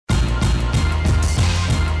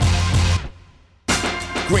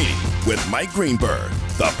Greeny with Mike Greenberg,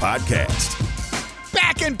 the podcast.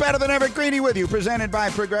 Back and better than ever, Greeny with you, presented by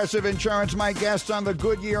Progressive Insurance. My guests on the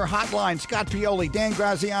Goodyear Hotline, Scott Pioli, Dan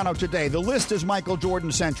Graziano today. The list is Michael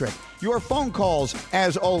Jordan-centric. Your phone calls,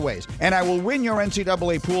 as always. And I will win your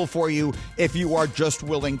NCAA pool for you if you are just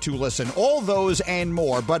willing to listen. All those and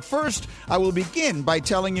more. But first, I will begin by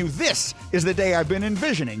telling you this is the day I've been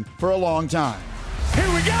envisioning for a long time. Here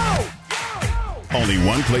we go! Only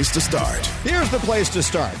one place to start. Here's the place to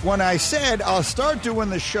start. When I said I'll start doing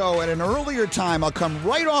the show at an earlier time, I'll come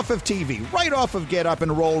right off of TV, right off of Get Up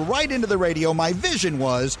and roll right into the radio. My vision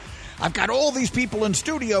was I've got all these people in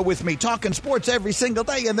studio with me talking sports every single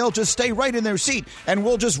day, and they'll just stay right in their seat, and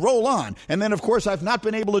we'll just roll on. And then, of course, I've not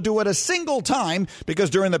been able to do it a single time because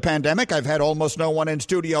during the pandemic, I've had almost no one in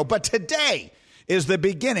studio. But today is the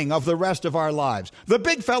beginning of the rest of our lives. The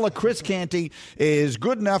big fella, Chris Canty, is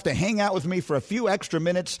good enough to hang out with me for a few extra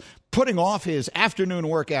minutes, putting off his afternoon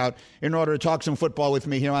workout in order to talk some football with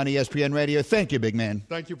me here on ESPN Radio. Thank you, big man.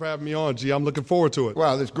 Thank you for having me on, G. I'm looking forward to it.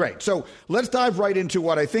 Well, that's great. So let's dive right into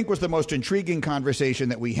what I think was the most intriguing conversation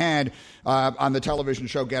that we had on the television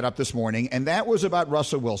show Get Up this morning, and that was about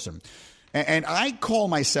Russell Wilson. And I call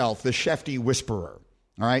myself the Shefty Whisperer.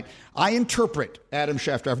 All right. I interpret Adam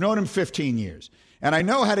Schefter. I've known him 15 years, and I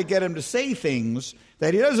know how to get him to say things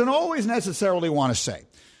that he doesn't always necessarily want to say.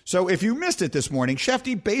 So if you missed it this morning,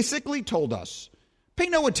 Shefty basically told us, pay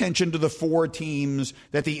no attention to the 4 teams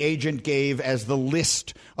that the agent gave as the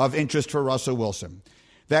list of interest for Russell Wilson,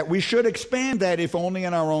 that we should expand that if only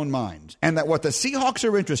in our own minds, and that what the Seahawks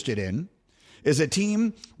are interested in is a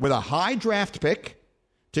team with a high draft pick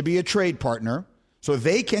to be a trade partner so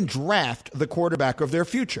they can draft the quarterback of their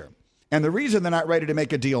future. And the reason they're not ready to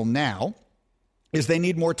make a deal now is they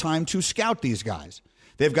need more time to scout these guys.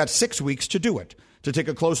 They've got 6 weeks to do it, to take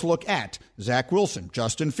a close look at Zach Wilson,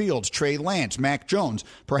 Justin Fields, Trey Lance, Mac Jones,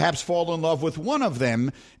 perhaps fall in love with one of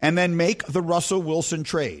them, and then make the Russell Wilson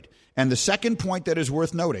trade. And the second point that is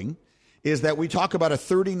worth noting is that we talk about a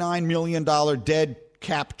 $39 million dead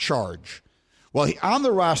cap charge. Well, on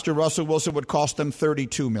the roster, Russell Wilson would cost them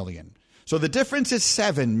 $32 million. So the difference is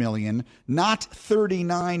 $7 million, not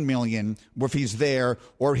 $39 million if he's there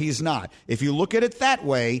or he's not. If you look at it that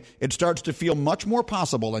way, it starts to feel much more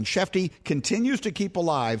possible, and Shefty continues to keep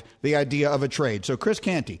alive the idea of a trade. So, Chris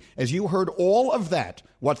Canty, as you heard all of that,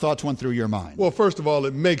 what thoughts went through your mind? Well, first of all,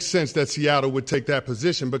 it makes sense that Seattle would take that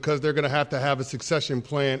position because they're going to have a succession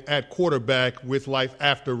plan at quarterback with life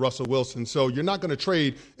after Russell Wilson. So you're not going to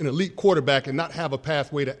trade an elite quarterback and not have a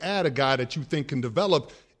pathway to add a guy that you think can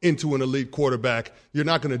develop into an elite quarterback. You're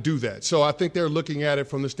not going to do that. So I think they're looking at it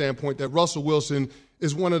from the standpoint that Russell Wilson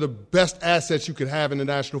is one of the best assets you could have in the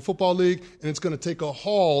National Football League, and it's going to take a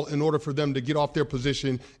haul in order for them to get off their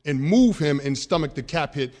position and move him and stomach the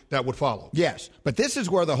cap hit that would follow. Yes, but this is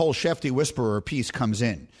where the whole Shefty Whisperer piece comes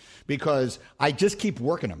in, because I just keep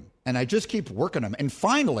working him, and I just keep working him. And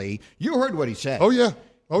finally, you heard what he said. Oh, yeah.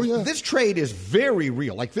 Oh, yeah. This trade is very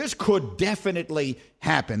real. Like, this could definitely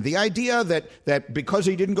happen. The idea that because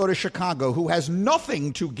he didn't go to Chicago, who has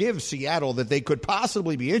nothing to give Seattle that they could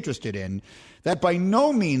possibly be interested in, that by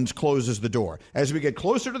no means closes the door. As we get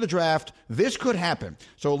closer to the draft, this could happen.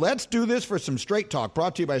 So let's do this for some Straight Talk,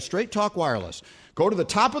 brought to you by Straight Talk Wireless. Go to the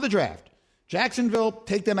top of the draft. Jacksonville,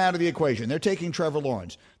 take them out of the equation. They're taking Trevor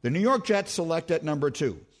Lawrence. The New York Jets select at number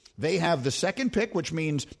 2. They have the second pick, which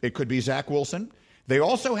means it could be Zach Wilson. They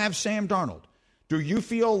also have Sam Darnold. Do you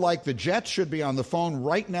feel like the Jets should be on the phone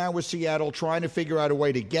right now with Seattle trying to figure out a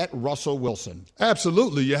way to get Russell Wilson?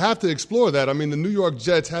 Absolutely. You have to explore that. I mean, the New York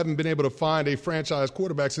Jets haven't been able to find a franchise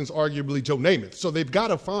quarterback since arguably Joe Namath. So they've got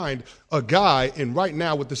to find a guy, and right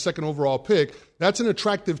now with the second overall pick, that's an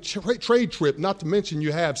attractive trade trip, not to mention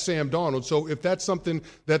you have Sam Darnold. So if that's something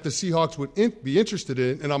that the Seahawks would be interested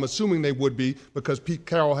in, and I'm assuming they would be because Pete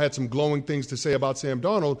Carroll had some glowing things to say about Sam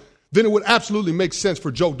Darnold, then it would absolutely make sense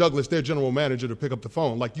for Joe Douglas, their general manager, to pick up the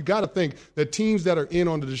phone. Like, you got to think that teams that are in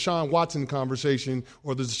on the Deshaun Watson conversation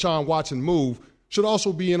or the Deshaun Watson move should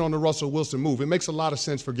also be in on the Russell Wilson move. It makes a lot of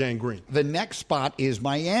sense for Gang Green. The next spot is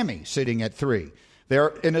Miami, sitting at 3. They're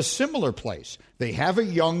in a similar place. They have a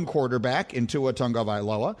young quarterback in Tua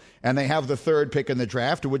Tagovailoa, and they have the third pick in the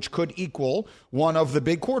draft, which could equal one of the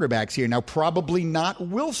big quarterbacks here. Now, probably not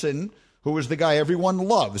Wilson, who is the guy everyone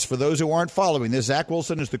loves. For those who aren't following this, Zach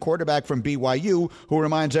Wilson is the quarterback from BYU who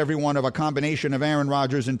reminds everyone of a combination of Aaron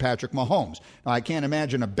Rodgers and Patrick Mahomes. Now, I can't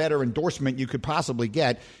imagine a better endorsement you could possibly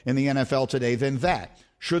get in the NFL today than that.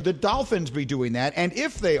 Should the Dolphins be doing that? And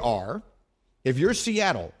if they are, if you're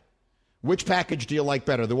Seattle, which package do you like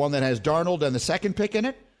better? The one that has Darnold and the second pick in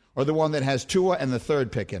it, or the one that has Tua and the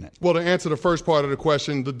third pick in it? Well, to answer the first part of the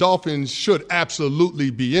question, the Dolphins should absolutely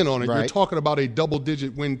be in on it. Right. You're talking about a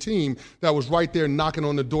double-digit win team that was right there knocking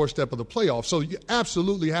on the doorstep of the playoffs. So you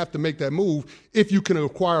absolutely have to make that move if you can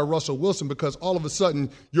acquire Russell Wilson, because all of a sudden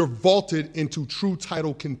you're vaulted into true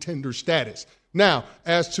title contender status. Now,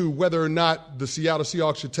 as to whether or not the Seattle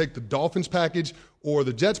Seahawks should take the Dolphins package or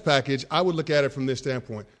the Jets package, I would look at it from this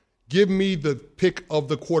standpoint. Give me the pick of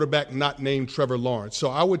the quarterback not named Trevor Lawrence. So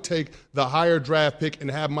I would take the higher draft pick and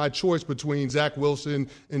have my choice between Zach Wilson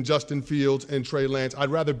and Justin Fields and Trey Lance.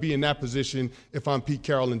 I'd rather be in that position if I'm Pete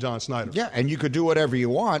Carroll and John Snyder. Yeah, and you could do whatever you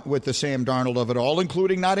want with the Sam Darnold of it all,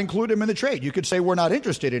 including not include him in the trade. You could say we're not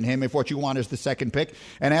interested in him if what you want is the second pick,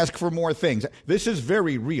 and ask for more things. This is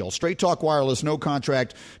very real. Straight Talk Wireless, no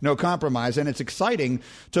contract, no compromise, and it's exciting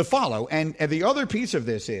to follow. And the other piece of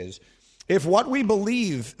this is, if what we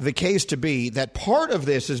believe the case to be, that part of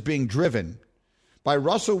this is being driven by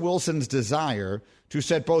Russell Wilson's desire to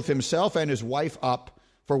set both himself and his wife up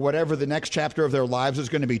for whatever the next chapter of their lives is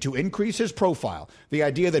going to be, to increase his profile, the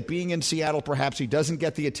idea that being in Seattle, perhaps he doesn't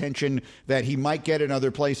get the attention that he might get in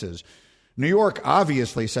other places. New York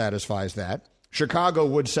obviously satisfies that. Chicago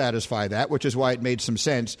would satisfy that, which is why it made some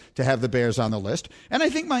sense to have the Bears on the list. And I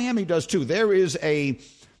think Miami does too. There is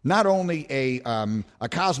not only a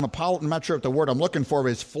cosmopolitan, I'm not sure if the word I'm looking for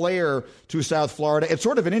is flair to South Florida. It's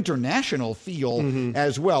sort of an international feel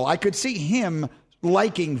as well. I could see him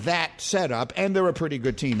liking that setup, and they're a pretty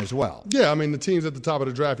good team as well. Yeah, I mean, the teams at the top of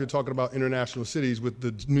the draft, you're talking about international cities with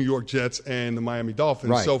the New York Jets and the Miami Dolphins.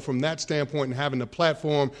 Right. So from that standpoint, and having the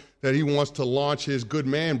platform that he wants to launch his good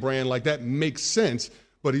man brand, like that makes sense.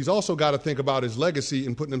 But he's also got to think about his legacy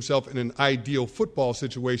and putting himself in an ideal football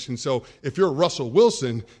situation. So if you're Russell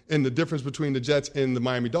Wilson, and the difference between the Jets and the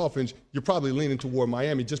Miami Dolphins, you're probably leaning toward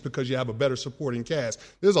Miami just because you have a better supporting cast.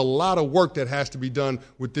 There's a lot of work that has to be done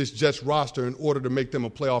with this Jets roster in order to make them a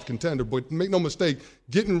playoff contender. But make no mistake,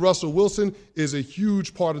 getting Russell Wilson is a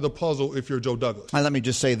huge part of the puzzle if you're Joe Douglas. Let me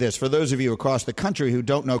just say this. For those of you across the country who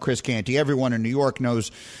don't know Chris Canty, everyone in New York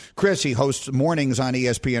knows Chris. He hosts mornings on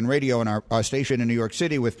ESPN Radio in our station in New York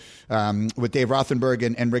City with Dave Rothenberg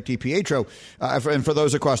and Rick DiPietro. And for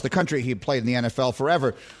those across the country, he played in the NFL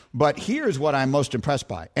forever. But here's what I'm most impressed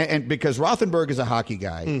by. And because Rothenberg is a hockey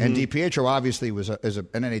guy, and DiPietro obviously is an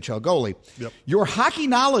NHL goalie. Yep. Your hockey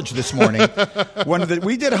knowledge this morning, when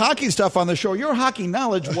we did hockey stuff on the show, your hockey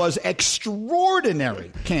knowledge was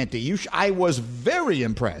extraordinary, Canty. I was very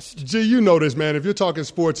impressed. Gee, you know this, man. If you're talking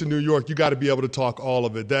sports in New York, you got to be able to talk all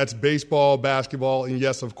of it. That's baseball, basketball, and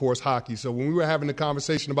yes, of course, hockey. So when we were having the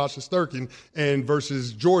conversation about Shesterkin and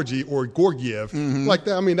versus Georgie or Gorgiev, like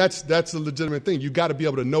that, I mean, that's a legitimate thing. You got to be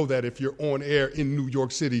able to know that if you're on air in New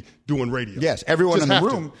York City doing radio. Yes, everyone in the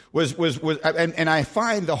room was and I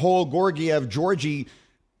find the whole Gorgiev-Georgie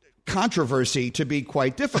controversy to be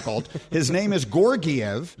quite difficult. His name is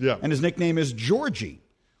Gorgiev, and his nickname is Georgie,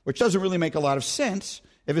 which doesn't really make a lot of sense.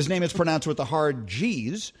 If his name is pronounced with the hard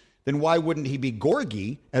G's, then why wouldn't he be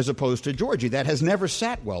Gorgie as opposed to Georgie? That has never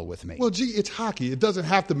sat well with me. Well, gee, it's hockey. It doesn't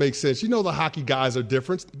have to make sense. You know the hockey guys are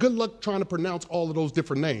different. Good luck trying to pronounce all of those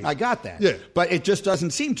different names. I got that. Yeah. But it just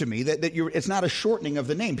doesn't seem to me that it's not a shortening of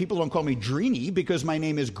the name. People don't call me Dreeny because my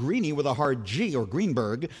name is Greeny with a hard G, or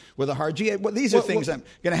Greenberg with a hard G. These are things I'm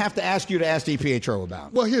going to have to ask you to ask DiPietro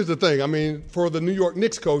about. Well, here's the thing. I mean, for the New York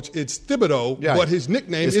Knicks coach, it's Thibodeau, but his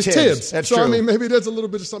nickname is Tibbs. That's true. I mean, maybe there's a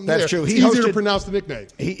little bit of something there. That's true. It's easier to pronounce the nickname.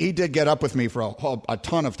 He did get up with me for a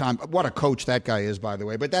ton of time. What a coach that guy is, by the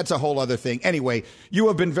way. But that's a whole other thing. Anyway, you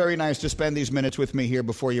have been very nice to spend these minutes with me here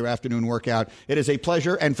before your afternoon workout. It is a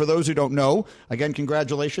pleasure. And for those who don't know, again,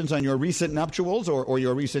 congratulations on your recent nuptials or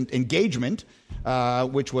your recent engagement,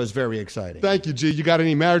 which was very exciting. Thank you, G. You got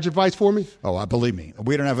any marriage advice for me? Oh, believe me,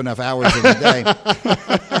 we don't have enough hours in the day.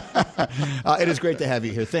 It is great to have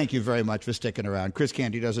you here. Thank you very much for sticking around. Chris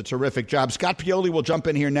Canty does a terrific job. Scott Pioli will jump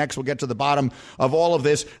in here next. We'll get to the bottom of all of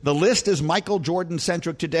this. The list is Michael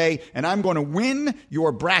Jordan-centric today, and I'm going to win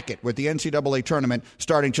your bracket with the NCAA tournament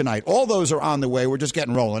starting tonight. All those are on the way. We're just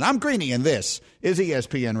getting rolling. I'm Greeny, and this is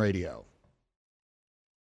ESPN Radio.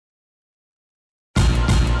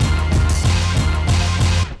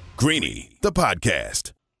 Greeny, the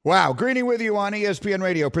podcast. Wow, Greeny with you on ESPN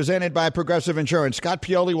Radio, presented by Progressive Insurance. Scott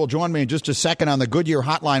Pioli will join me in just a second on the Goodyear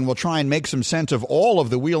Hotline. We'll try and make some sense of all of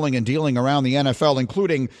the wheeling and dealing around the NFL,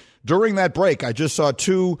 including during that break. I just saw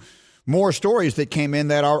two more stories that came in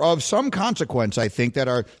that are of some consequence, I think, that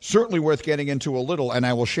are certainly worth getting into a little, and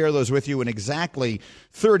I will share those with you in exactly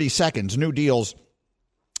 30 seconds. New deals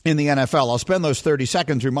in the NFL. I'll spend those 30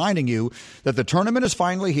 seconds reminding you that the tournament is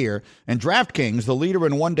finally here, and DraftKings, the leader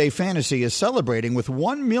in one-day fantasy, is celebrating with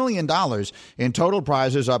 $1 million in total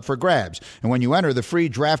prizes up for grabs. And when you enter the free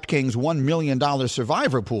DraftKings $1 million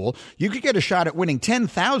survivor pool, you could get a shot at winning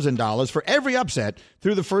 $10,000 for every upset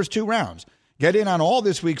through the first 2 rounds. Get in on all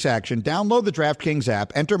this week's action. Download the DraftKings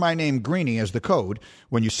app. Enter my name, Greeny, as the code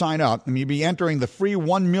when you sign up, and you'll be entering the free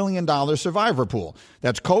 $1 million survivor pool.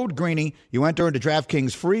 That's code Greeny. You enter into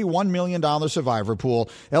DraftKings' free $1 million survivor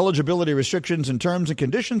pool. Eligibility restrictions and terms and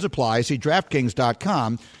conditions apply. See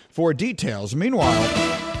DraftKings.com for details. Meanwhile,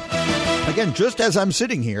 again, just as I'm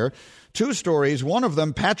sitting here, 2 stories. One of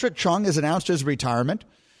them, Patrick Chung has announced his retirement.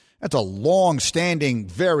 That's a long-standing,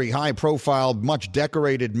 very high-profile,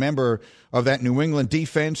 much-decorated member of that New England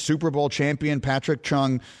defense, Super Bowl champion Patrick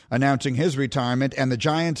Chung announcing his retirement. And the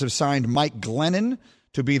Giants have signed Mike Glennon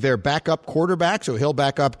to be their backup quarterback, so he'll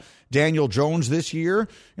back up Daniel Jones this year.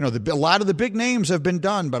 You know, a lot of the big names have been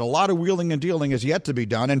done, but a lot of wheeling and dealing is yet to be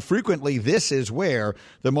done. And frequently, this is where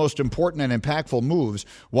the most important and impactful moves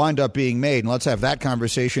wind up being made. And let's have that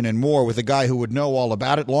conversation and more with a guy who would know all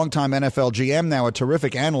about it. Longtime NFL GM, now a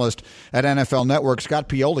terrific analyst at NFL Network. Scott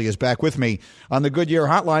Pioli is back with me on the Goodyear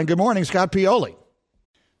Hotline. Good morning, Scott Pioli.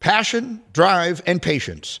 Passion, drive, and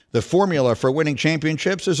patience. The formula for winning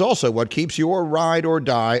championships is also what keeps your ride or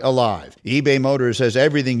die alive. eBay Motors has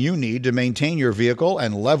everything you need to maintain your vehicle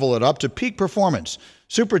and level it up to peak performance.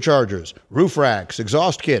 Superchargers, roof racks,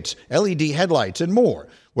 exhaust kits, LED headlights, and more.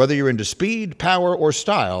 Whether you're into speed, power, or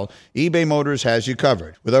style, eBay Motors has you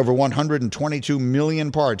covered. With over 122 million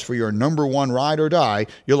parts for your number one ride or die,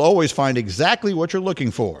 you'll always find exactly what you're looking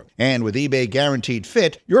for. And with eBay Guaranteed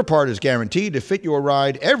Fit, your part is guaranteed to fit your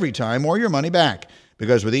ride every time or your money back.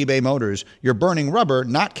 Because with eBay Motors, you're burning rubber,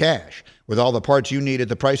 not cash. With all the parts you need at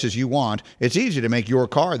the prices you want, it's easy to make your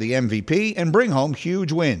car the MVP and bring home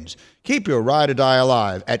huge wins. Keep your ride or die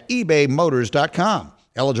alive at ebaymotors.com.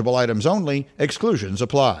 Eligible items only. Exclusions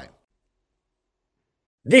apply.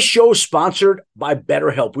 This show is sponsored by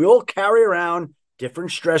BetterHelp. We all carry around different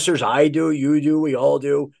stressors. I do, you do, we all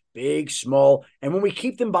do, big, small. And when we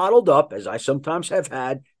keep them bottled up, as I sometimes have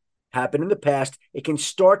had happen in the past, it can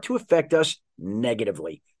start to affect us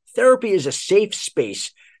negatively. Therapy is a safe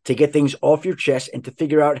space to get things off your chest and to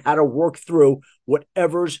figure out how to work through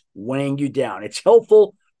whatever's weighing you down. It's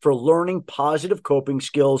helpful for learning positive coping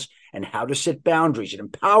skills and how to set boundaries. It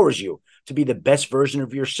empowers you to be the best version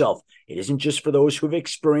of yourself. It isn't just for those who have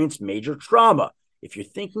experienced major trauma. If you're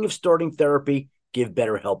thinking of starting therapy, give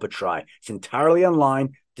BetterHelp a try. It's entirely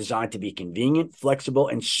online, designed to be convenient, flexible,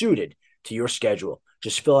 and suited to your schedule.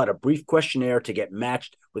 Just fill out a brief questionnaire to get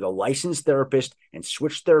matched with a licensed therapist and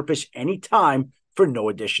switch therapists anytime for no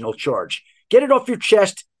additional charge. Get it off your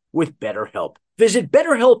chest with BetterHelp. Visit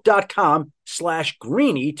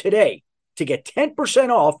BetterHelp.com/Greeny today to get 10%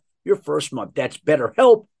 off your first month. That's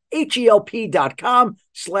BetterHelp,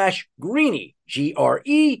 HELP.com/Greeny,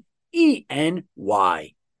 GREENY.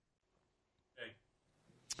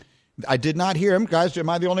 I did not hear him. Guys, am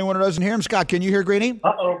I the only one who doesn't hear him? Scott, can you hear Greeny?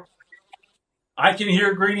 Uh-oh. I can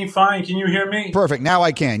hear Greeny fine. Can you hear me? Perfect. Now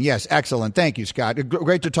I can. Yes. Excellent. Thank you, Scott.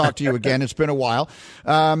 Great to talk to you again. It's been a while.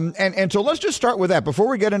 And so let's just start with that before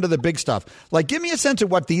we get into the big stuff. Like, give me a sense of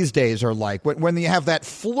what these days are like when you have that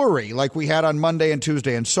flurry like we had on Monday and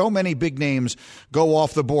Tuesday and so many big names go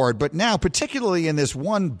off the board. But now, particularly in this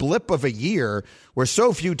one blip of a year where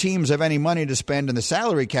so few teams have any money to spend and the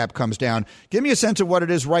salary cap comes down, give me a sense of what it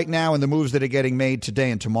is right now and the moves that are getting made today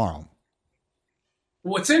and tomorrow.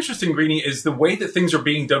 What's interesting, Greeny, is the way that things are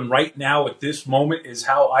being done right now at this moment is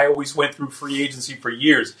how I always went through free agency for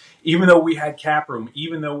years. Even though we had cap room,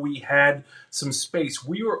 even though we had some space,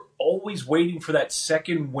 we were always waiting for that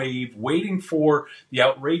second wave, waiting for the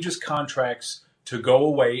outrageous contracts to go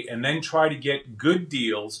away and then try to get good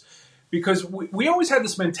deals. Because we always had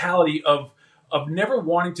this mentality of never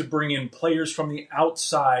wanting to bring in players from the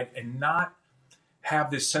outside and not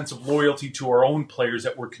have this sense of loyalty to our own players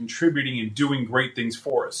that were contributing and doing great things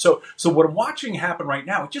for us. So what I'm watching happen right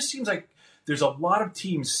now, it just seems like there's a lot of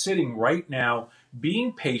teams sitting right now,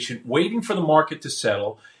 being patient, waiting for the market to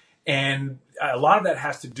settle. And a lot of that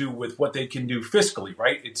has to do with what they can do fiscally,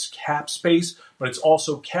 right? It's cap space, but it's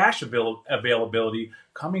also cash availability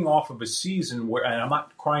coming off of a season where, and I'm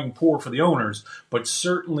not crying poor for the owners, but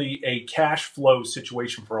certainly a cash flow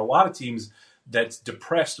situation for a lot of teams that's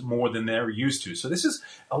depressed more than they're used to. So this is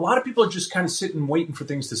a lot of people are just kind of sitting waiting for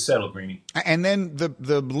things to settle, Greeny. And then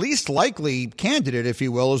the least likely candidate, if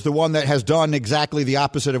you will, is the one that has done exactly the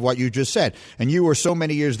opposite of what you just said. And you were so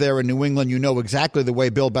many years there in New England, you know exactly the way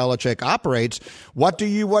Bill Belichick operates. What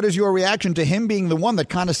is your reaction to him being the one that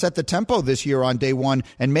kind of set the tempo this year on day one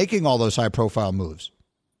and making all those high profile moves?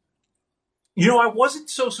 I wasn't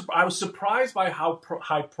so surprised. I was surprised by how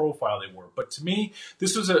high profile they were. But to me,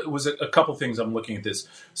 this was a couple things I'm looking at this.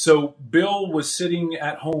 So Bill was sitting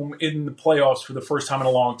at home in the playoffs for the first time in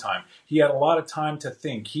a long time. He had a lot of time to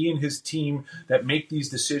think. He and his team that make these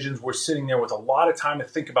decisions were sitting there with a lot of time to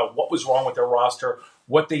think about what was wrong with their roster,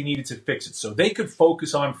 what they needed to fix it. So they could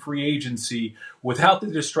focus on free agency without the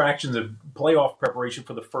distractions of playoff preparation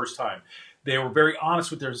for the first time. They were very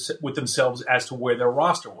honest with themselves as to where their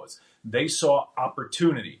roster was. They saw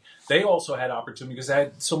opportunity. They also had opportunity because they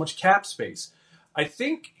had so much cap space. I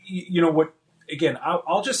think, again,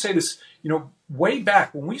 I'll just say this, way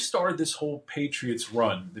back when we started this whole Patriots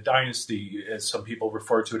run, the dynasty, as some people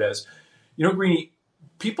refer to it as, Greeny,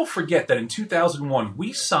 people forget that in 2001,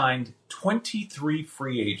 we signed 23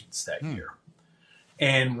 free agents that year.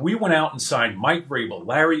 And we went out and signed Mike Vrabel,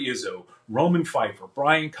 Larry Izzo, Roman Pfeiffer,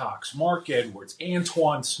 Brian Cox, Mark Edwards,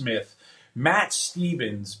 Antoine Smith, Matt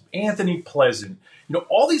Stevens, Anthony Pleasant,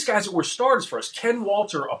 all these guys that were starters for us. Ken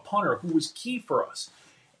Walter, a punter who was key for us.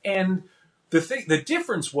 And the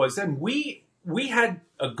difference was then we had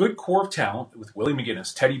a good core of talent with Willie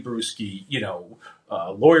McGinnis, Teddy Bruschi,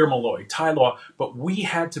 Lawyer Malloy, Ty Law, but we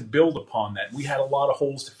had to build upon that. We had a lot of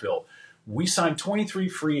holes to fill. We signed 23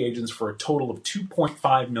 free agents for a total of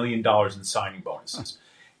 $2.5 million in signing bonuses.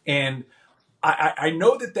 And I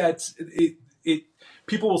know that's it.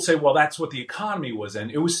 People will say, well, that's what the economy was then.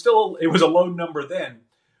 It was a low number then,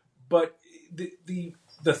 but the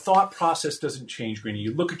thought process doesn't change, Greeny.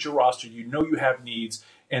 You look at your roster, you have needs,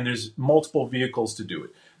 and there's multiple vehicles to do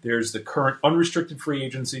it. There's the current unrestricted free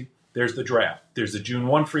agency, there's the draft, there's the June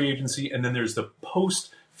 1 free agency, and then there's the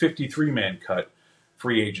post 53-man cut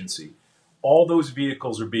free agency. All those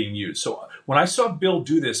vehicles are being used. So when I saw Bill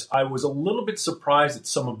do this, I was a little bit surprised at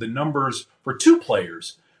some of the numbers for two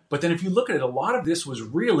players. But then if you look at it, a lot of this was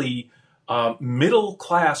really middle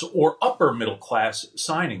class or upper middle class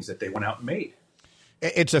signings that they went out and made.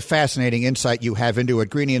 It's a fascinating insight you have into it.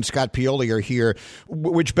 Greeny and Scott Pioli are here,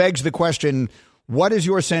 which begs the question, what is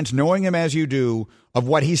your sense, knowing him as you do, of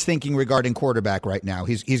what he's thinking regarding quarterback right now?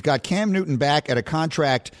 He's got Cam Newton back at a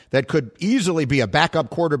contract that could easily be a backup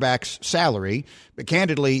quarterback's salary. But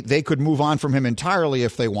candidly, they could move on from him entirely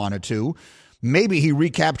if they wanted to. Maybe he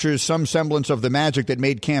recaptures some semblance of the magic that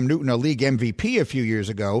made Cam Newton a league MVP a few years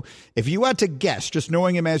ago. If you had to guess, just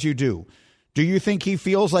knowing him as you do you think he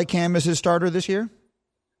feels like Cam is his starter this year?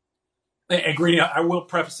 And Greeny, I will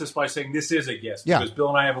preface this by saying this is a guess because Bill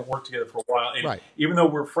and I haven't worked together for a while. And even though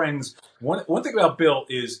we're friends, one thing about Bill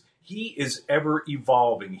is he is ever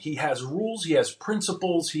evolving. He has rules, he has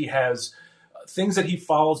principles, he has things that he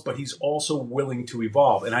follows, but he's also willing to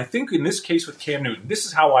evolve. And I think in this case with Cam Newton, this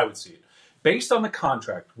is how I would see it. Based on the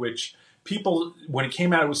contract, which people, when it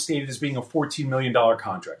came out, it was stated as being a $14 million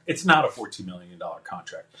contract. It's not a $14 million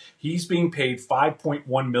contract. He's being paid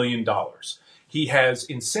 $5.1 million. He has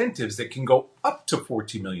incentives that can go up to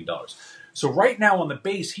 $14 million. So right now on the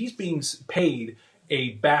base, he's being paid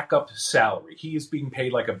a backup salary. He is being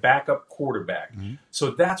paid like a backup quarterback. Mm-hmm.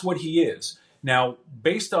 So that's what he is. Now,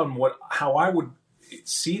 based on how I would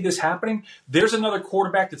see this happening, there's another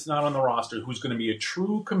quarterback that's not on the roster who's going to be a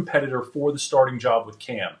true competitor for the starting job with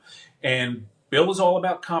Cam. And Bill is all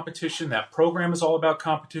about competition. That program is all about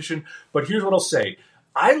competition. But here's what I'll say.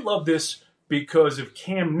 I love this because if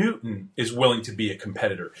Cam Newton is willing to be a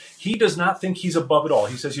competitor, he does not think he's above it all.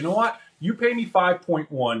 He says, you know what? You pay me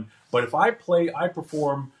 5.1, but if I play, I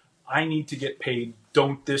perform, I need to get paid.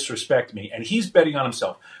 Don't disrespect me. And he's betting on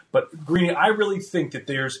himself. But Greeny, I really think that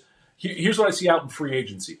here's what I see out in free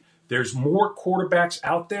agency. There's more quarterbacks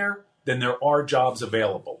out there than there are jobs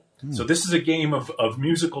available. So this is a game of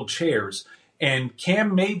musical chairs. And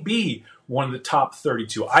Cam may be one of the top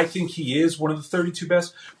 32. I think he is one of the 32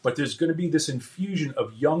 best, but there's going to be this infusion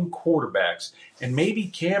of young quarterbacks. And maybe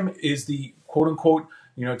Cam is the quote-unquote,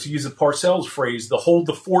 to use the Parcells phrase, the hold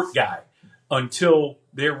the fort guy until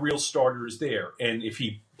their real starter is there. And if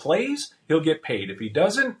he plays, he'll get paid. If he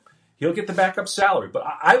doesn't, he'll get the backup salary. But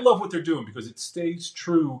I love what they're doing because it stays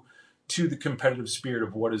true to the competitive spirit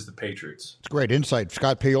of what is the Patriots. It's great insight.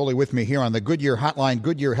 Scott Pioli with me here on the Goodyear Hotline.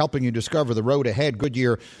 Goodyear helping you discover the road ahead.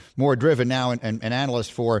 Goodyear more driven now and an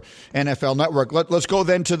analyst for NFL Network. Let's go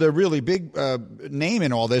then to the really big name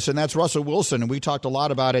in all this, and that's Russell Wilson. And we talked a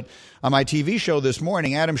lot about it on my TV show this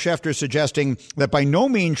morning. Adam Schefter suggesting that by no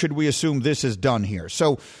means should we assume this is done here.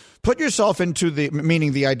 So put yourself into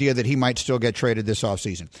meaning the idea that he might still get traded this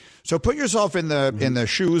offseason. So put yourself in the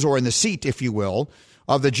shoes or in the seat, if you will,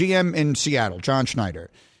 of the GM in Seattle, John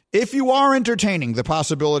Schneider. If you are entertaining the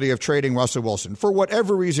possibility of trading Russell Wilson, for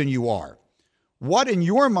whatever reason you are, what in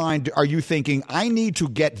your mind are you thinking, I need to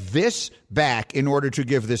get this back in order to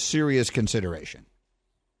give this serious consideration?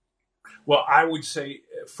 Well, I would say,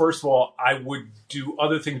 first of all, I would do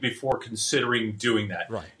other things before considering doing that.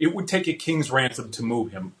 Right. It would take a king's ransom to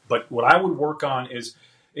move him. But what I would work on is,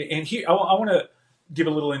 and here I want to give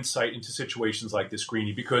a little insight into situations like this,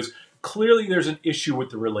 Greeny, because clearly there's an issue with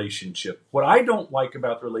the relationship. What I don't like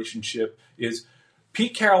about the relationship is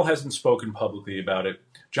Pete Carroll hasn't spoken publicly about it.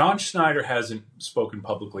 John Schneider hasn't spoken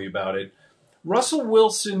publicly about it. Russell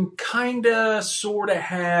Wilson kind of, sort of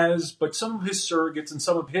has, but some of his surrogates and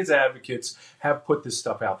some of his advocates have put this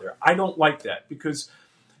stuff out there. I don't like that because,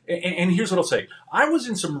 and here's what I'll say. I was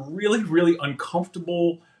in some really, really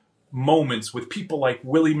uncomfortable moments with people like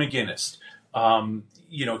Willie McGinnis,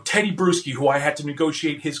 Teddy Bruschi, who I had to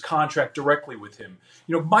negotiate his contract directly with him.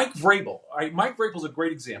 Mike Vrabel. Mike Vrabel's a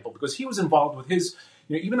great example because he was involved with his,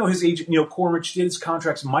 even though his agent, Neil Cormich, did his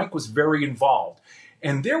contracts, Mike was very involved.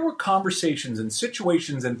 And there were conversations and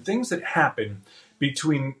situations and things that happened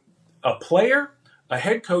between a player, a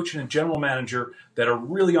head coach, and a general manager that are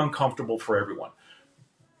really uncomfortable for everyone.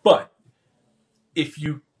 But if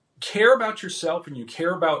you care about yourself and you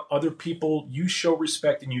care about other people, you show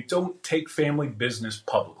respect and you don't take family business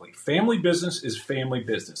publicly. Family business is family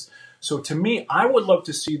business. So to me, I would love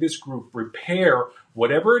to see this group repair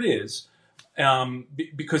whatever it is,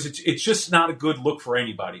 because it's just not a good look for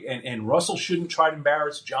anybody. And Russell shouldn't try to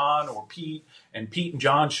embarrass John or Pete, and Pete and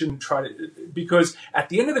John shouldn't try to, because at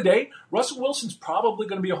the end of the day, Russell Wilson's probably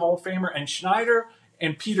going to be a Hall of Famer, and Schneider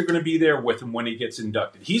and Pete are going to be there with him when he gets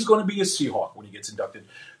inducted. He's going to be a Seahawk when he gets inducted.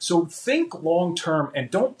 So think long term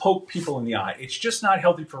and don't poke people in the eye. It's just not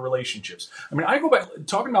healthy for relationships. I mean, I go back,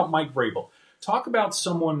 talking about Mike Vrabel, talk about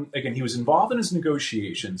someone, again, he was involved in his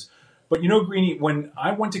negotiations. But Greeny, when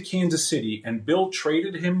I went to Kansas City and Bill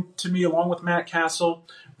traded him to me along with Matt Castle,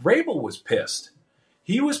 Vrabel was pissed.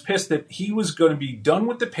 He was pissed that he was going to be done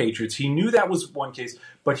with the Patriots. He knew that was one case,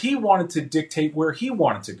 but he wanted to dictate where he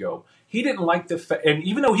wanted to go. He didn't like and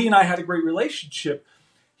even though he and I had a great relationship,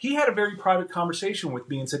 he had a very private conversation with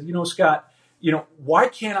me and said, Scott, why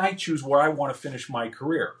can't I choose where I want to finish my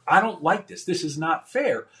career? I don't like this. This is not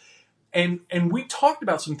fair. And we talked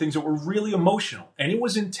about some things that were really emotional, and it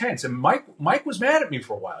was intense. And Mike was mad at me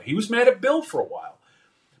for a while. He was mad at Bill for a while.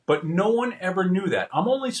 But no one ever knew that. I'm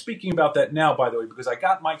only speaking about that now, by the way, because I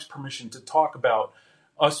got Mike's permission to talk about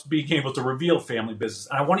us being able to reveal family business.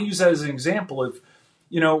 And I want to use that as an example of,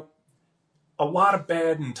 a lot of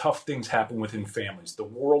bad and tough things happen within families. The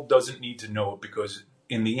world doesn't need to know it because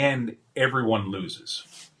in the end, everyone loses.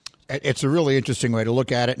 It's a really interesting way to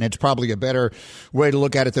look at it, and it's probably a better way to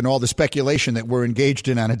look at it than all the speculation that we're engaged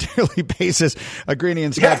in on a daily basis. Greeny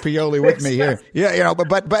and Scott Pioli with me here. Yeah, but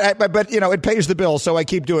it pays the bill, so I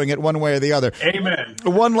keep doing it one way or the other. Amen.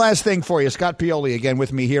 One last thing for you, Scott Pioli again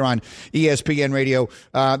with me here on ESPN Radio.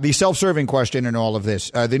 The self-serving question in all of this: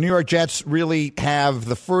 the New York Jets really have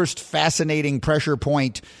the first fascinating pressure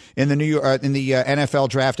point in the NFL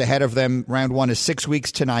draft ahead of them. Round 1 is 6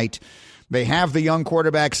 weeks tonight. They have the young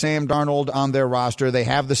quarterback Sam Darnold on their roster. They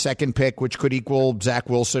have the second pick, which could equal Zach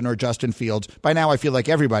Wilson or Justin Fields. By now, I feel like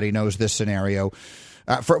everybody knows this scenario.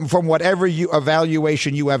 From whatever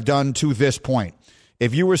evaluation you have done to this point,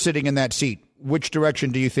 if you were sitting in that seat, which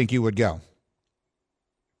direction do you think you would go?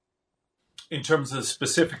 In terms of the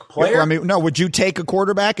specific player? I mean, no, would you take a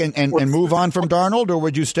quarterback and move on from Darnold, or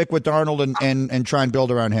would you stick with Darnold and try and build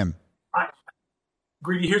around him?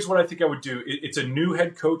 Greedy, here's what I think I would do. It's a new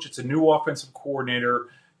head coach. It's a new offensive coordinator.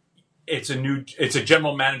 It's a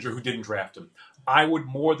general manager who didn't draft him. I would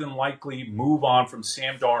more than likely move on from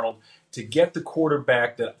Sam Darnold to get the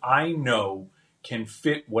quarterback that I know can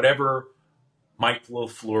fit whatever Mike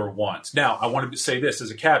LaFleur wants. Now, I wanted to say this as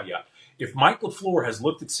a caveat. If Mike LaFleur has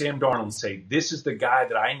looked at Sam Darnold and say, this is the guy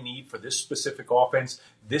that I need for this specific offense,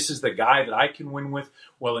 this is the guy that I can win with,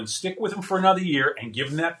 well, then stick with him for another year and give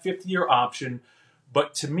him that fifth-year option.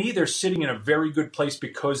 But to me, they're sitting in a very good place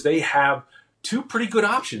because they have two pretty good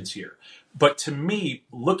options here. But to me,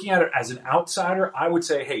 looking at it as an outsider, I would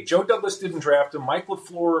say, hey, Joe Douglas didn't draft him. Mike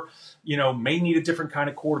LaFleur, may need a different kind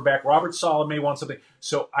of quarterback. Robert Saleh may want something.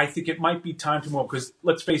 So I think it might be time to move, because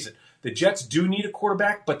let's face it, the Jets do need a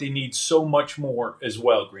quarterback, but they need so much more as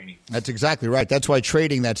well, Greeny. That's exactly right. That's why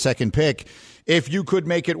trading that second pick, if you could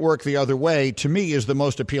make it work the other way, to me is the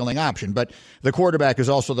most appealing option. But the quarterback is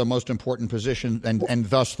also the most important position and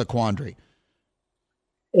thus the quandary.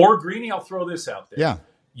 Or, Greeny, I'll throw this out there. Yeah.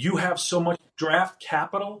 You have so much draft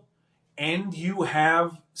capital and you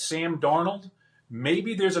have Sam Darnold.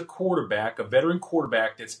 Maybe there's a quarterback, a veteran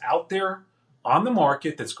quarterback that's out there on the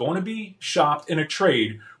market that's going to be shopped in a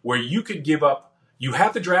trade where you could give up. You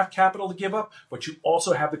have the draft capital to give up, but you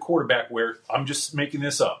also have the quarterback where, I'm just making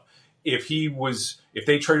this up, if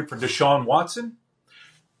they traded for Deshaun Watson,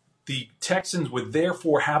 the Texans would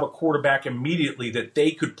therefore have a quarterback immediately that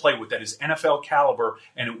they could play with that is NFL caliber,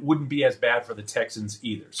 and it wouldn't be as bad for the Texans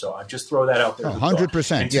either. So I just throw that out there.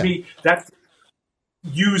 100%. And to me, that's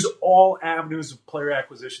use all avenues of player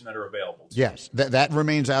acquisition that are available. Yes, that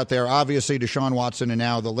remains out there. Obviously, Deshaun Watson, and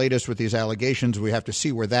now the latest with these allegations, we have to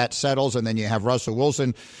see where that settles. And then you have Russell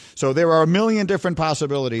Wilson. So there are a million different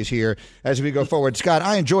possibilities here as we go forward. Scott,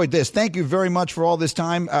 I enjoyed this. Thank you very much for all this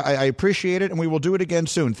time. I appreciate it, and we will do it again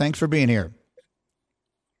soon. Thanks for being here.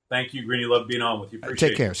 Thank you, Greeny. Love being on with you. Appreciate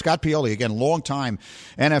Take care. Scott Pioli, again, longtime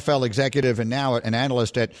NFL executive and now an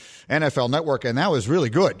analyst at NFL Network, and that was really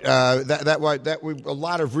good. A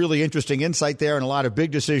lot of really interesting insight there and a lot of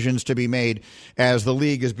big decisions to be made as the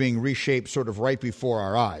league is being reshaped sort of right before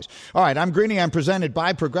our eyes. All right, I'm Greeny. I'm presented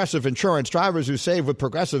by Progressive Insurance. Drivers who save with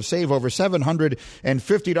Progressive save over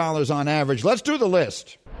 $750 on average. Let's do the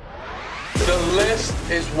list. The list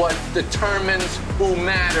is what determines who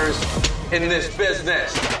matters in this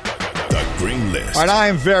business. The Green List. All right, I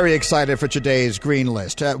am very excited for today's Green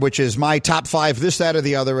List, which is my top five, this, that, or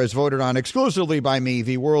the other, as voted on exclusively by me,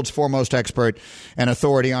 the world's foremost expert and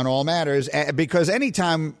authority on all matters, because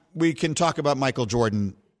anytime we can talk about Michael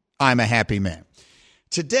Jordan, I'm a happy man.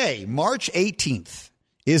 Today, March 18th,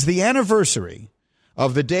 is the anniversary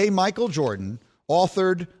of the day Michael Jordan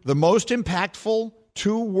authored the most impactful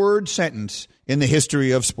two-word sentence in the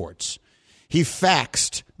history of sports. He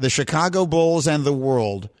faxed the Chicago Bulls and the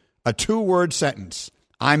world a two-word sentence.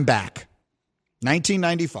 I'm back.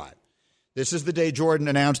 1995. This is the day Jordan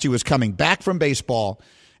announced he was coming back from baseball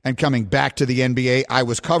and coming back to the NBA. I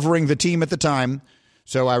was covering the team at the time,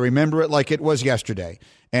 so I remember it like it was yesterday.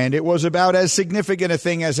 And it was about as significant a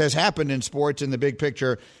thing as has happened in sports in the big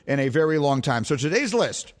picture in a very long time. So today's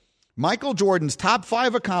list, Michael Jordan's top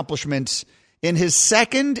 5 accomplishments in his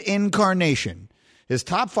second incarnation. His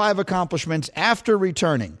top 5 accomplishments after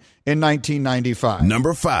returning in 1995.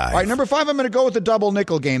 Number 5. All right, number 5, I'm going to go with the double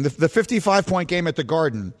nickel game, the 55-point game at the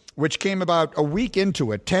Garden, which came about a week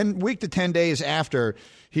into it, 10 to 10 days after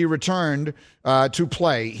he returned to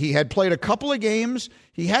play. He had played a couple of games.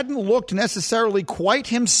 He hadn't looked necessarily quite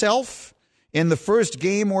himself in the first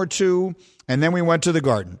game or two, and then we went to the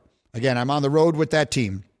Garden. Again, I'm on the road with that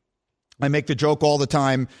team. I make the joke all the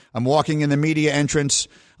time. I'm walking in the media entrance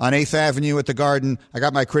on 8th Avenue at the Garden. I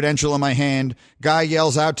got my credential in my hand. Guy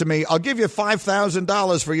yells out to me, "I'll give you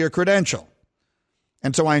 $5,000 for your credential."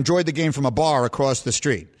 And so I enjoyed the game from a bar across the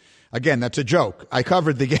street. Again, that's a joke. I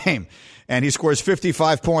covered the game. And he scores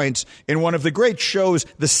 55 points in one of the great shows.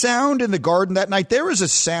 The sound in the Garden that night, there is a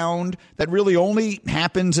sound that really only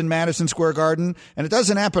happens in Madison Square Garden. And it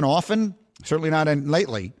doesn't happen often, certainly not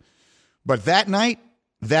lately. But that night,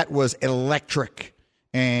 that was electric.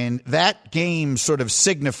 And that game sort of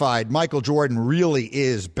signified Michael Jordan really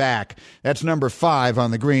is back. That's number 5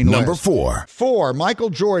 on the green list. Number 4. 4,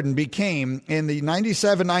 Michael Jordan became, in the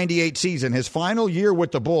 97-98 season, his final year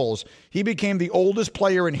with the Bulls, he became the oldest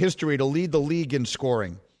player in history to lead the league in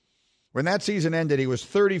scoring. When that season ended, he was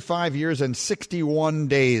 35 years and 61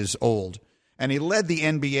 days old, and he led the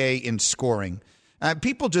NBA in scoring.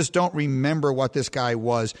 People just don't remember what this guy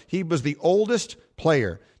was. He was the oldest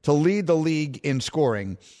player to lead the league in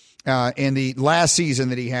scoring in the last season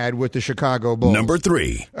that he had with the Chicago Bulls. Number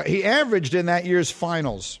 3. He averaged in that year's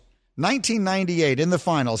finals, 1998 in the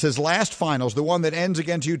finals, his last finals, the one that ends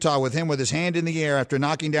against Utah with him with his hand in the air after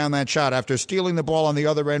knocking down that shot, after stealing the ball on the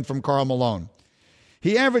other end from Karl Malone.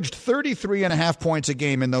 He averaged 33.5 points a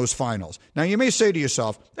game in those finals. Now, you may say to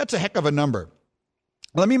yourself, that's a heck of a number.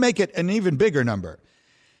 Let me make it an even bigger number.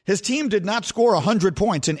 His team did not score 100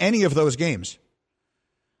 points in any of those games.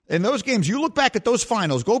 In those games, you look back at those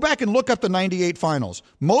finals, go back and look up the 98 finals.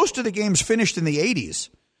 Most of the games finished in the 80s.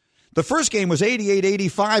 The first game was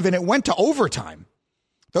 88-85, and it went to overtime.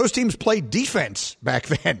 Those teams played defense back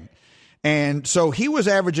then. And so he was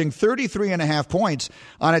averaging 33.5 points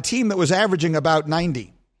on a team that was averaging about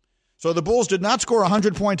 90. So the Bulls did not score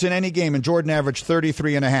 100 points in any game, and Jordan averaged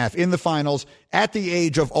 33.5 in the finals at the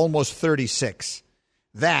age of almost 36.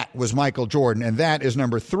 That was Michael Jordan, and that is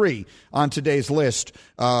number 3 on today's list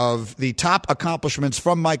of the top accomplishments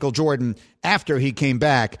from Michael Jordan after he came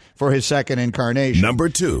back for his second incarnation. Number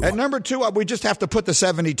 2. At number 2, we just have to put the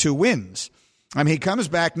 72 wins. I mean, he comes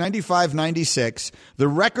back 95-96. The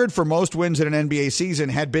record for most wins in an NBA season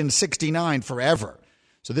had been 69 forever.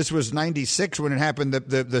 So this was 96 when it happened.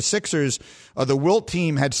 The Sixers, the Wilt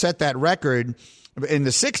team, had set that record in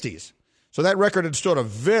the 60s. So that record had stood a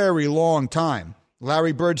very long time.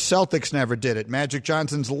 Larry Bird's Celtics never did it. Magic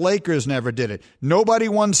Johnson's Lakers never did it. Nobody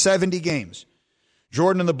won 70 games.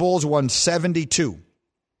 Jordan and the Bulls won 72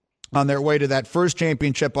 on their way to that first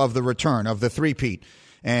championship of the return, of the three-peat.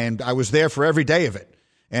 And I was there for every day of it.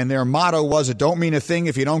 And their motto was, it don't mean a thing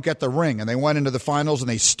if you don't get the ring. And they went into the finals and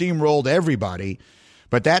they steamrolled everybody.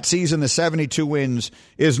 But that season, the 72 wins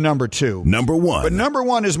is number 2. Number 1. But number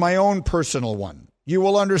 1 is my own personal one. You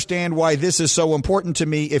will understand why this is so important to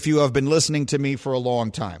me if you have been listening to me for a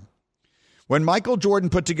long time. When Michael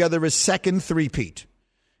Jordan put together his second three-peat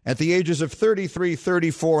at the ages of 33,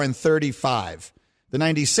 34, and 35, the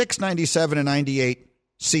 96, 97, and 98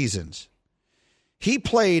 seasons, he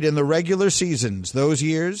played in the regular seasons those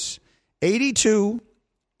years 82,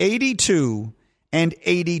 82, and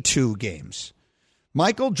 82 games.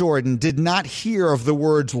 Michael Jordan did not hear of the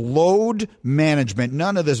words load management,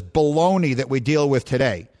 none of this baloney that we deal with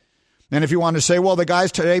today. And if you want to say, well, the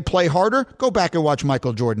guys today play harder, go back and watch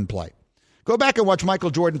Michael Jordan play. Go back and watch Michael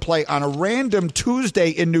Jordan play on a random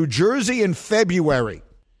Tuesday in New Jersey in February.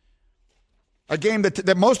 A game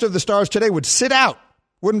that most of the stars today would sit out,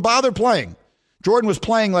 wouldn't bother playing. Jordan was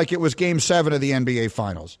playing like it was Game 7 of the NBA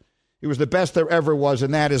Finals. He was the best there ever was,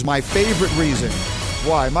 and that is my favorite reason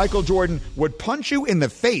why Michael Jordan would punch you in the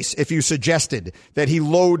face if you suggested that he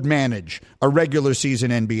load manage a regular season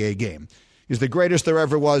NBA game. He's the greatest there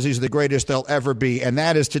ever was. He's the greatest there'll ever be. And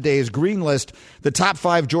that is today's Green List, the top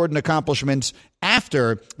 5 Jordan accomplishments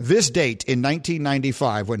after this date in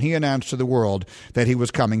 1995 when he announced to the world that he was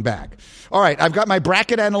coming back. All right, I've got my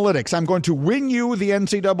bracket analytics. I'm going to win you the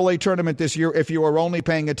NCAA tournament this year if you are only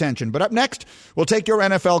paying attention. But up next, we'll take your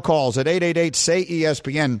NFL calls at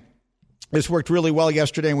 888-SAY-ESPN. This worked really well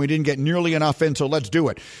yesterday, and we didn't get nearly enough in, so let's do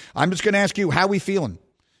it. I'm just going to ask you, how are we feeling?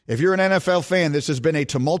 If you're an NFL fan, this has been a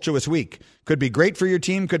tumultuous week. Could be great for your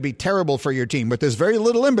team, could be terrible for your team, but there's very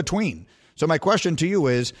little in between. So my question to you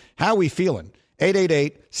is, how are we feeling?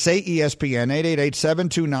 888-SAY-ESPN,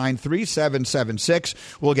 888-729-3776.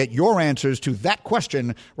 We'll get your answers to that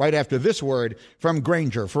question right after this word from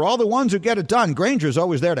Grainger. For all the ones who get it done, Grainger is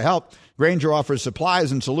always there to help. Grainger offers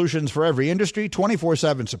supplies and solutions for every industry,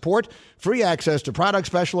 24/7 support, free access to product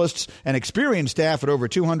specialists, and experienced staff at over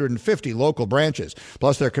 250 local branches.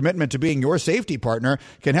 Plus, their commitment to being your safety partner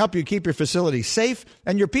can help you keep your facility safe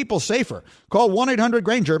and your people safer. Call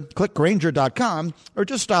 1-800-GRAINGER, click Grainger.com, or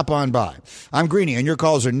just stop on by. I'm Greeny, and your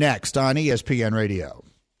calls are next on ESPN Radio.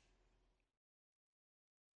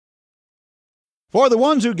 For the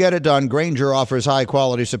ones who get it done, Grainger offers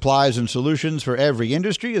high-quality supplies and solutions for every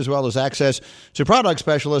industry, as well as access to product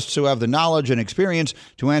specialists who have the knowledge and experience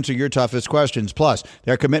to answer your toughest questions. Plus,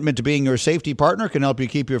 their commitment to being your safety partner can help you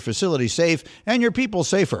keep your facility safe and your people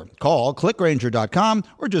safer. Call, click Grainger.com,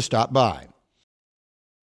 or just stop by.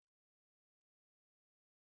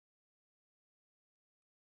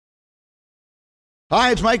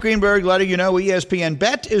 Hi, it's Mike Greenberg letting you know ESPN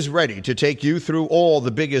Bet is ready to take you through all the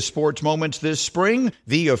biggest sports moments this spring.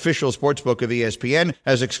 The official sportsbook of ESPN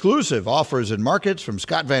has exclusive offers and markets from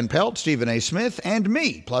Scott Van Pelt, Stephen A. Smith, and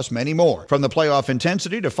me, plus many more. From the playoff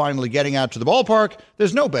intensity to finally getting out to the ballpark,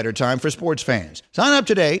 there's no better time for sports fans. Sign up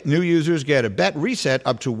today. New users get a bet reset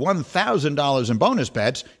up to $1,000 in bonus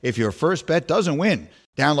bets if your first bet doesn't win.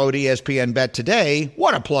 Download ESPN Bet today.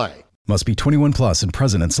 What a play. Must be 21 plus and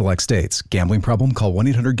present in select states. Gambling problem? Call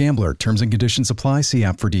 1-800-GAMBLER. Terms and conditions apply. See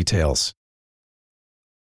app for details.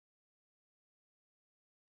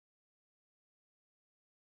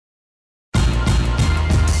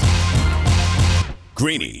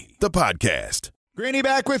 Greeny, the podcast. Greeny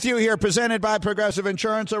back with you here, presented by Progressive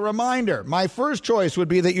Insurance. A reminder, my first choice would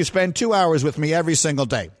be that you spend 2 hours with me every single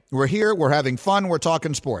day. We're here, we're having fun, we're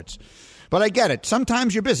talking sports. But I get it.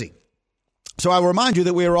 Sometimes you're busy. So I'll remind you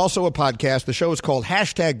that we are also a podcast. The show is called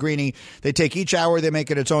 #Greeny. They take each hour, they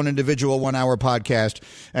make it its own individual 1-hour podcast,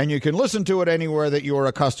 and you can listen to it anywhere that you are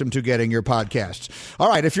accustomed to getting your podcasts. All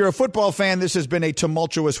right, if you're a football fan, this has been a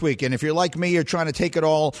tumultuous week, and if you're like me, you're trying to take it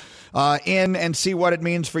all in and see what it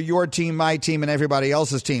means for your team, my team, and everybody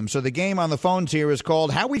else's team. So the game on the phones here is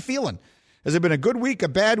called How We Feeling? Has it been a good week, a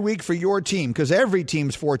bad week for your team? Because every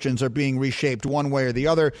team's fortunes are being reshaped one way or the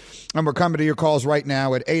other. And we're coming to your calls right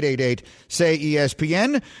now at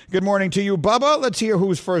 888-SAY-ESPN. Good morning to you, Bubba. Let's hear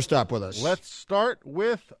who's first up with us. Let's start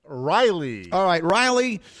with Riley. All right,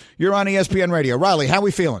 Riley, you're on ESPN Radio. Riley, how we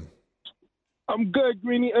feeling? I'm good,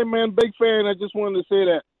 Greeny. Hey, man, big fan. I just wanted to say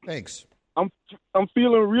that. Thanks. I'm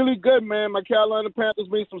feeling really good, man. My Carolina Panthers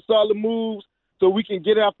made some solid moves so we can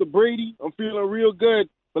get after Brady. I'm feeling real good.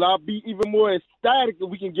 But I'll be even more ecstatic if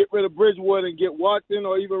we can get rid of Bridgewater and get Watson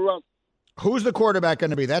or even Russ. Who's the quarterback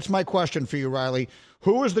going to be? That's my question for you, Riley.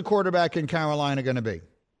 Who is the quarterback in Carolina going to be?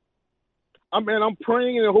 I'm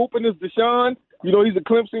praying and hoping it's Deshaun. You know, he's a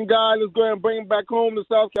Clemson guy. Let's go ahead and bring him back home to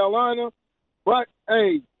South Carolina. But,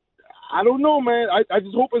 hey, I don't know, man. I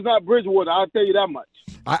just hope it's not Bridgewater. I'll tell you that much.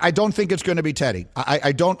 I don't think it's going to be Teddy.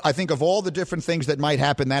 I think of all the different things that might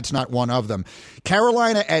happen, that's not one of them.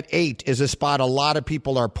 Carolina at 8 is a spot a lot of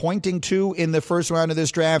people are pointing to in the first round of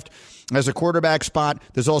this draft as a quarterback spot.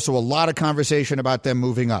 There's also a lot of conversation about them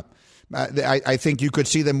moving up. I think you could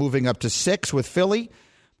see them moving up to 6 with Philly.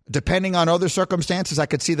 Depending on other circumstances, I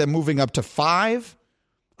could see them moving up to 5.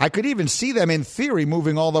 I could even see them, in theory,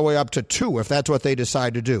 moving all the way up to 2 if that's what they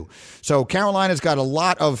decide to do. So Carolina's got a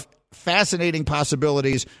lot of fascinating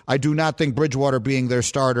possibilities. I do not think Bridgewater being their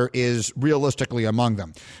starter is realistically among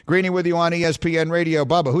them. Greeny with you on ESPN Radio.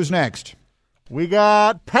 Bubba, who's next? We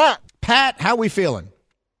got Pat. Pat, how we feeling?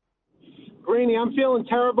 Greeny, I'm feeling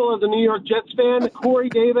terrible as a New York Jets fan. Corey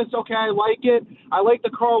Davis, okay, I like it. I like the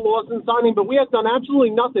Carl Lawson signing, but we have done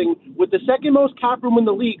absolutely nothing with the second most cap room in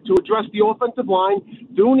the league to address the offensive line.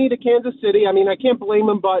 Do need a Kansas City. I mean, I can't blame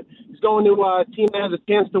him, but he's going to a team that has a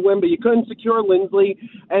chance to win, but you couldn't secure Lindsley.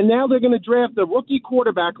 And now they're going to draft a rookie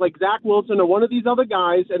quarterback like Zach Wilson or one of these other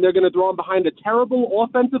guys, and they're going to throw him behind a terrible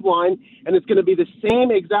offensive line, and it's going to be the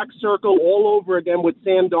same exact circle all over again with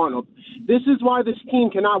Sam Darnold. This is why this team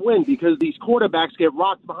cannot win, because these quarterbacks get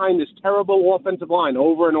rocked behind this terrible offensive line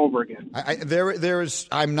over and over again.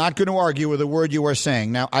 I'm not going to argue with a word you are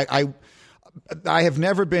saying. Now, I have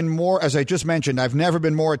never been more, as I just mentioned, I've never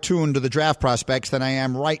been more attuned to the draft prospects than I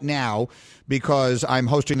am right now because I'm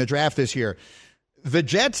hosting the draft this year. The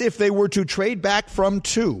Jets, if they were to trade back from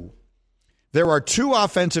 2, there are 2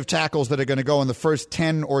 offensive tackles that are going to go in the first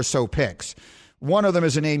 10 or so picks. One of them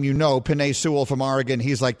is a name you know, Penei Sewell from Oregon.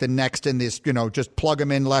 He's like the next in this, just plug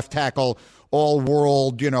him in left tackle,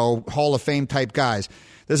 all-world, Hall of Fame type guys.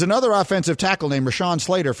 There's another offensive tackle named Rashawn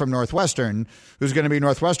Slater from Northwestern, who's going to be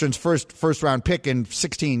Northwestern's first-round pick in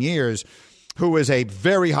 16 years, who is a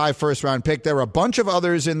very high first-round pick. There are a bunch of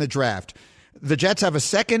others in the draft. The Jets have a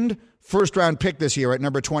second first-round pick this year at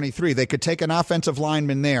number 23. They could take an offensive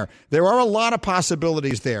lineman there. There are a lot of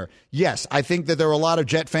possibilities there. Yes, I think that there are a lot of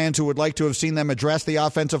Jet fans who would like to have seen them address the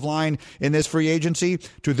offensive line in this free agency.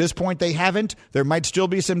 To this point, they haven't. There might still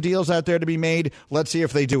be some deals out there to be made. Let's see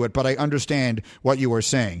if they do it, but I understand what you are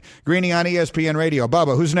saying. Greeny on ESPN Radio.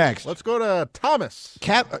 Bubba, who's next? Let's go to Thomas.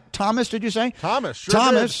 Thomas, did you say? Thomas, sure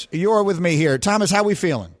Thomas, did. You're with me here. Thomas, how we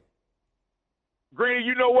feeling? Greeny,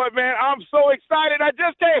 you know what, man? I'm so excited. I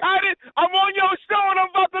just can't hide it. I'm on your show, and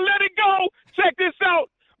I'm about to let it go. Check this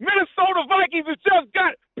out. Minnesota Vikings have just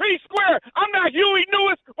got P-Square. I'm not Huey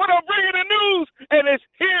Lewis, but I'm bringing the news, and it's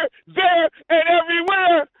here, there, and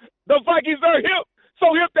everywhere. The Vikings are hip,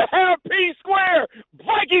 so hip to have P-Square.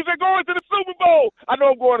 Vikings are going to the Super Bowl. I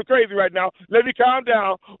know I'm going crazy right now. Let me calm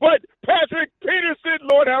down. But Patrick Peterson,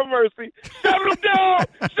 Lord have mercy. Shut him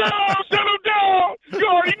down. Shut him down. You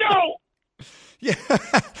already know. Yeah.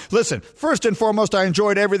 Listen, first and foremost, I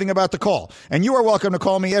enjoyed everything about the call. And you are welcome to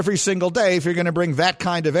call me every single day if you're going to bring that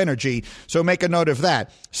kind of energy. So make a note of that.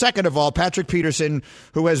 Second of all, Patrick Peterson,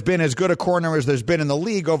 who has been as good a corner as there's been in the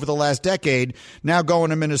league over the last decade, now going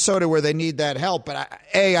to Minnesota where they need that help. But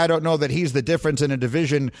I don't know that he's the difference in a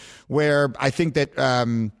division where I think that,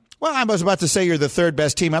 well, I was about to say you're the third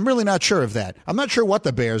best team. I'm really not sure of that. I'm not sure what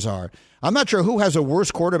the Bears are. I'm not sure who has a worse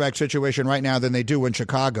quarterback situation right now than they do in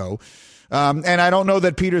Chicago. And I don't know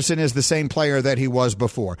that Peterson is the same player that he was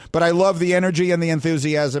before. But I love the energy and the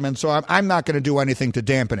enthusiasm, and so I'm not going to do anything to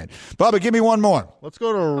dampen it. Bubba, give me one more. Let's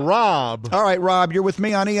go to Rob. All right, Rob, you're with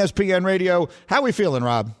me on ESPN Radio. How we feeling,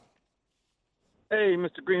 Rob? Hey,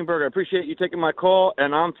 Mr. Greenberg, I appreciate you taking my call,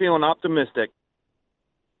 and I'm feeling optimistic.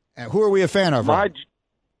 Who are we a fan of, Rob?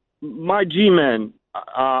 My G-men,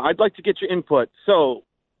 I'd like to get your input. So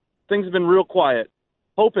things have been real quiet.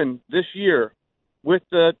 Hoping this year with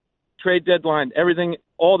the trade deadline, everything,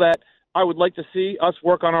 all that, I would like to see us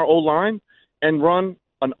work on our O-line and run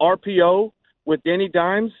an RPO with Danny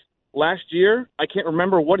Dimes last year. I can't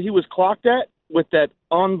remember what he was clocked at with that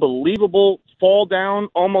unbelievable fall down,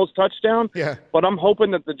 almost touchdown. Yeah. But I'm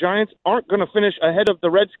hoping that the Giants aren't going to finish ahead of the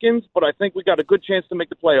Redskins, but I think we got a good chance to make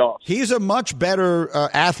the playoffs. He's a much better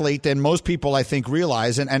athlete than most people, I think,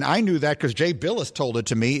 realize. And I knew that because Jay Billis told it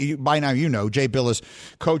to me. By now, you know, Jay Billis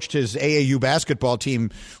coached his AAU basketball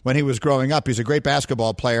team when he was growing up. He's a great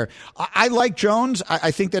basketball player. I like Jones.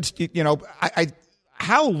 I think that's, you know,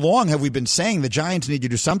 how long have we been saying the Giants need to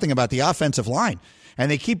do something about the offensive line? And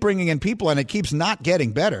they keep bringing in people, and it keeps not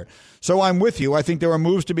getting better. So I'm with you. I think there are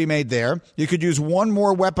moves to be made there. You could use one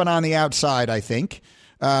more weapon on the outside, I think.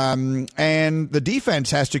 And the defense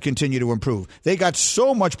has to continue to improve. They got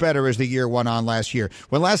so much better as the year went on last year.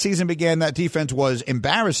 When last season began, that defense was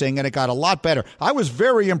embarrassing, and it got a lot better. I was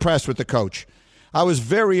very impressed with the coach. I was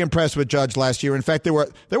very impressed with Judge last year. In fact, there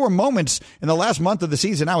were moments in the last month of the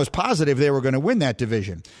season I was positive they were going to win that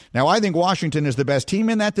division. Now, I think Washington is the best team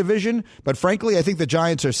in that division, but frankly, I think the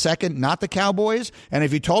Giants are second, not the Cowboys. And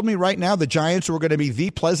if you told me right now the Giants were going to be the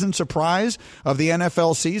pleasant surprise of the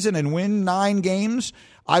NFL season and win 9 games,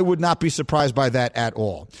 I would not be surprised by that at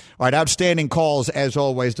all. All right, outstanding calls as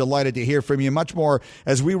always. Delighted to hear from you. Much more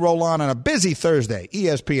as we roll on a busy Thursday.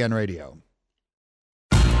 ESPN Radio.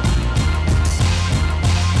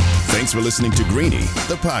 Thanks for listening to Greeny,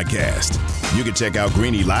 the podcast. You can check out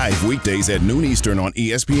Greeny live weekdays at noon Eastern on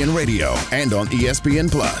ESPN Radio and on ESPN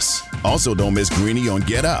Plus. Also, don't miss Greeny on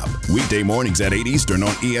Get Up, weekday mornings at 8 Eastern on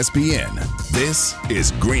ESPN. This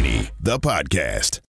is Greeny, the podcast.